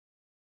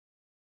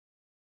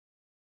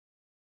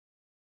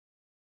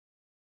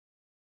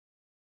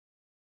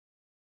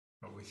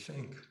what we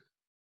think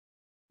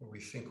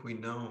we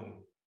know,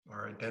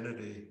 our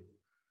identity.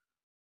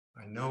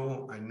 I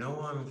know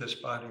I'm this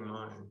body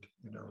mind,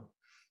 you know.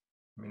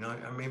 I mean,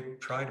 I may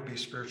try to be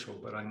spiritual,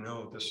 but I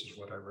know this is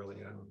what I really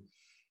am,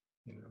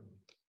 you know.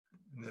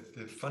 And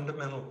the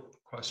fundamental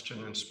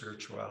question in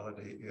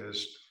spirituality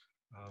is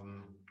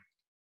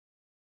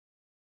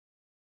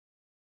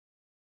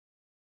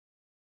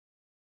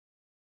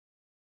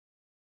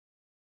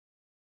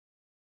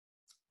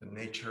the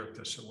nature of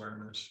this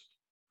awareness.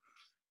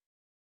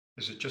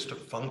 Is it just a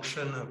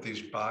function of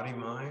these body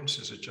minds?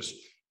 Is it just,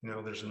 you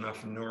know, there's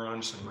enough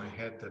neurons in my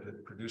head that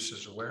it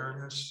produces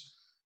awareness,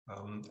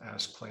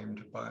 as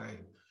claimed by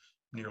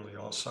nearly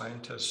all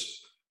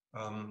scientists?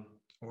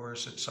 Or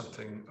is it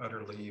something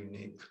utterly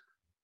unique?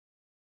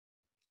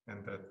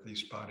 And that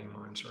these body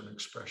minds are an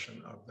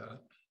expression of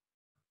that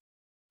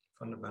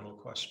fundamental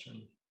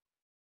question.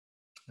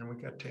 And we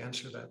get to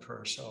answer that for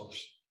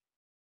ourselves.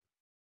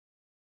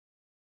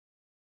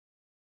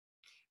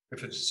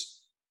 If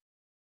it's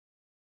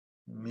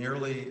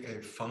merely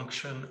a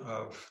function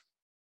of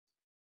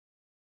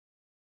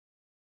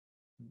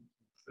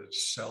the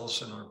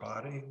cells in our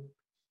body,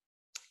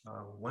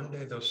 one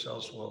day those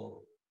cells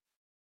will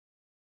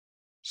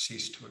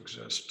cease to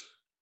exist.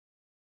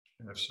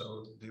 And if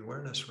so, the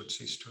awareness would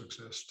cease to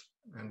exist.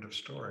 End of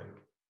story.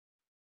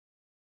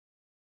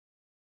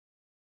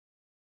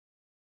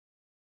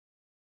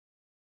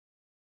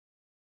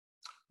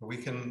 We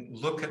can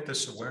look at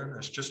this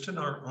awareness just in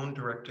our own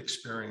direct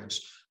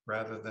experience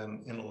rather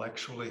than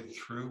intellectually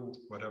through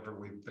whatever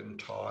we've been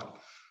taught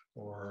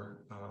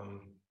or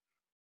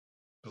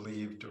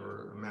believed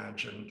or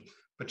imagined,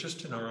 but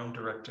just in our own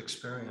direct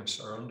experience.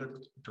 Our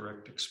own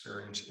direct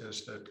experience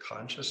is that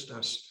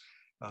consciousness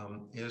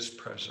is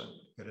present.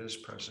 It is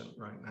present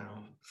right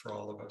now for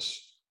all of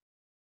us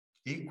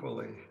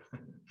equally.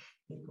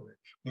 Equally.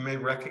 We may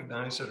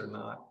recognize it or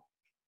not,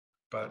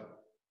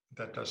 but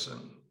that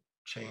doesn't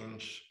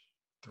change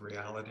the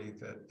reality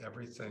that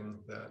everything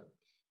that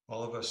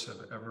all of us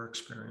have ever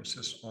experienced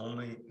has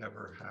only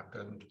ever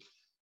happened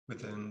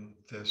within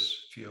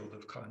this field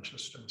of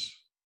consciousness.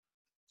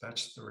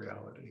 That's the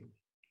reality.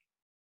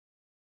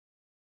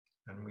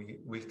 And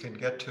we can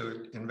get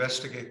to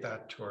investigate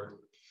that to our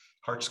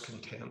heart's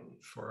content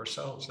for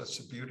ourselves. That's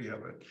the beauty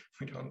of it.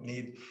 We don't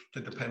need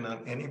to depend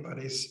on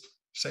anybody's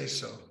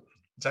say-so.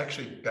 It's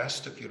actually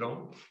best if you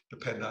don't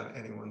depend on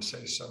anyone's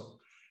say-so.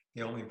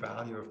 The only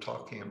value of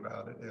talking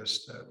about it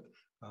is that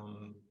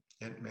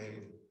it may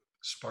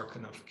spark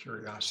enough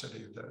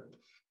curiosity that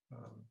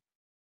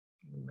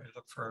we may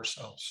look for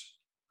ourselves.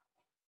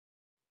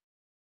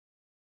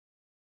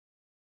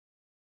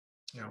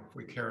 You know, if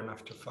we care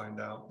enough to find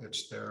out,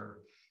 it's there,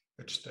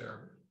 it's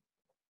there.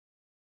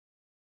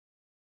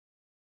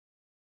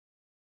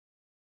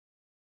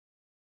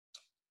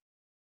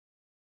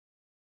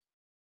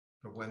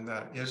 But when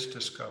that is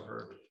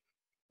discovered,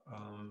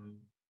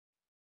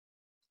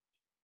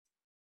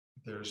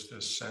 there's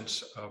this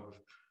sense of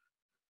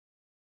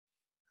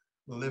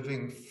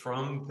living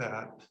from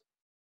that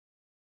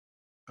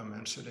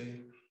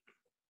immensity,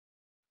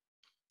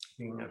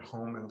 being at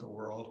home in the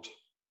world,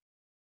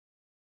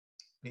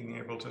 being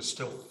able to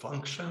still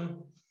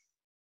function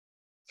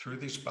through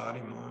these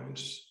body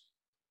minds,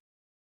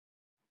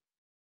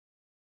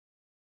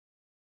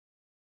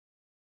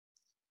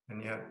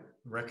 and yet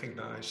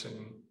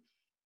recognizing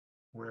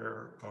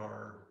where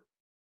our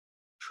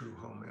true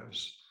home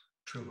is.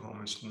 True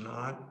home is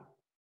not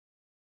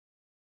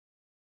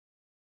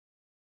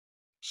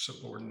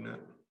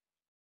subordinate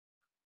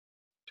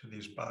to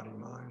these body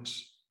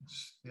minds.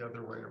 It's the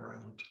other way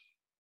around.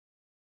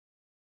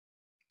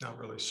 Not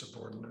really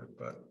subordinate,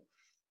 but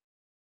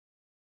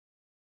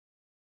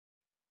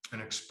an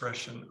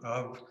expression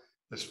of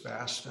this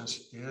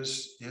vastness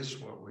is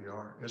what we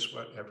are, is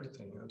what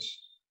everything is.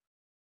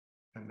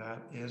 And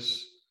that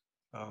is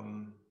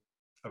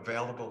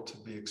available to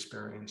be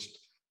experienced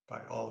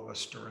by all of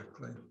us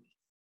directly.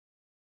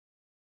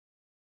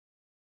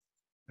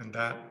 And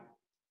that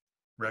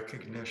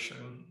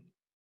recognition,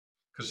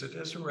 because it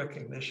is a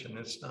recognition,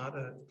 it's not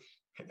an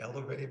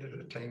elevated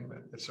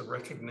attainment, it's a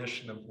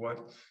recognition of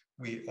what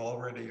we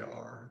already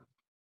are,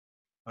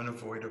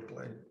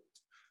 unavoidably.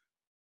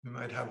 We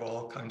might have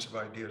all kinds of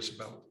ideas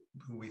about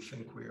who we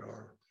think we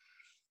are,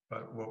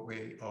 but what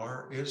we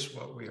are is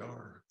what we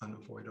are,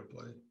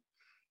 unavoidably.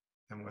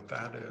 And what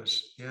that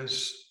is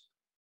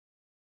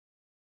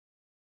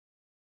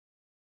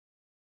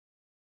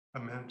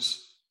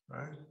immense,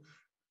 right?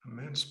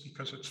 Immense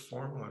because it's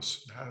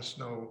formless. It has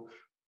no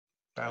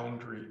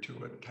boundary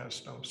to it. It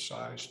has no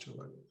size to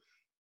it.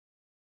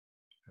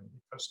 And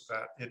because of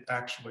that, it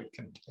actually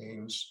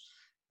contains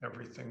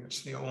everything.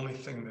 It's the only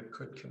thing that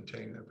could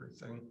contain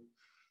everything.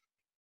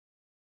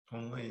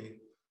 Only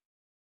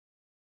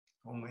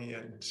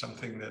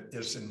something that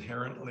is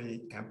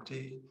inherently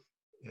empty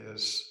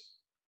is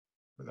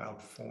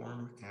without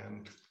form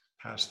and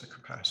has the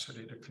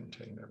capacity to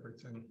contain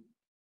everything.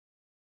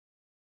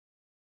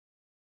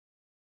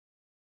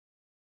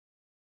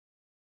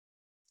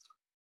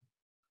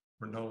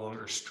 We're no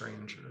longer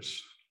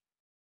strangers.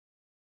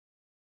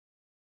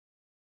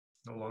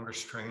 No longer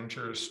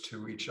strangers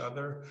to each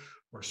other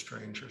or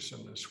strangers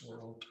in this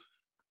world.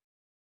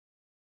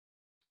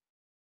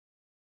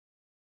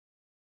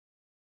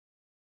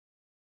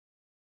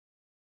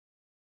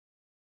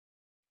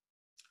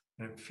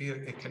 And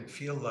it can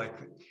feel like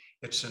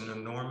it's an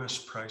enormous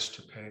price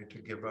to pay to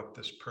give up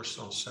this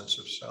personal sense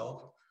of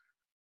self.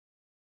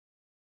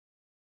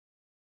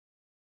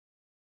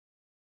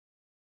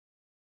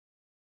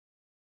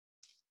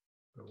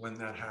 But when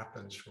that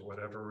happens, for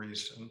whatever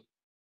reason,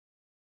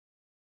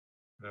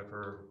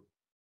 whatever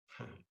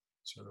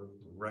sort of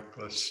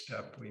reckless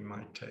step we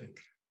might take,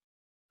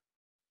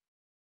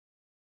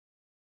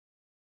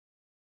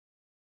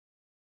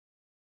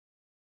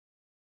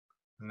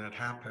 when that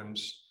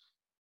happens,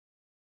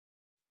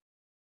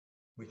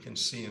 we can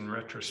see in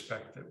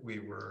retrospect that we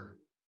were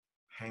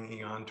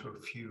hanging on to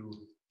a few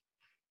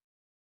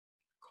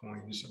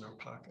coins in our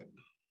pocket.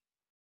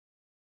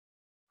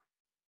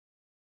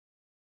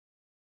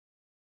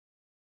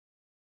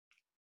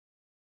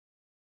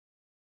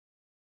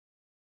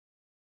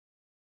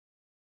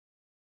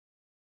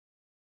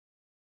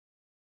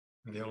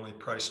 And the only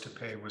price to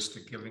pay was the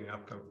giving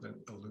up of the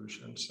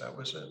illusions. That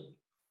was it.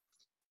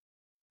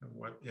 And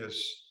what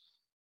is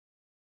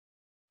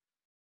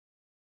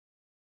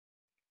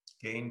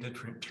gained in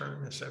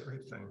return is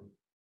everything.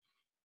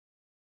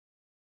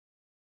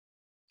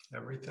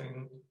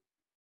 Everything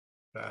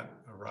that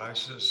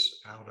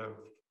arises out of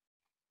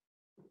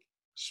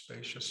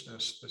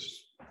spaciousness,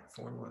 this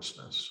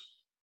formlessness.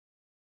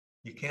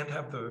 You can't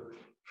have the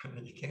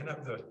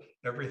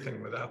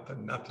everything without the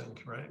nothing,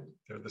 right?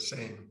 They're the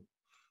same.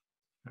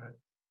 Right?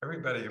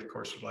 Everybody, of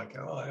course, is like,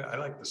 oh, I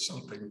like the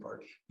something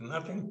part. The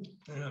nothing,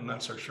 I'm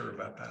not so sure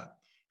about that.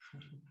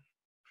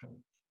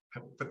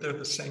 But they're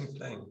the same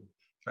thing.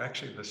 They're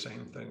actually the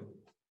same thing.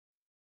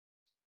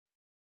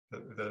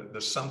 The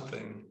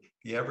something,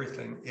 the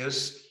everything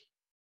is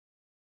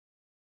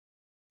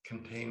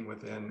contained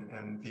within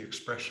and the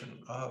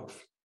expression of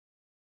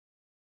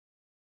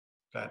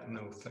that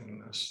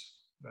no-thingness,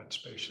 that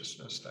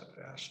spaciousness, that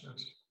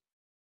vastness.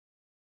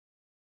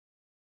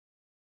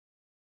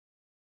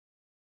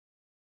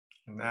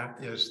 And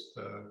that is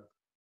the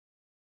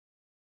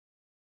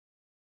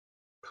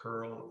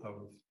pearl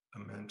of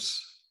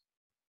immense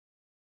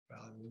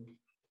value.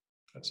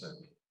 That's it.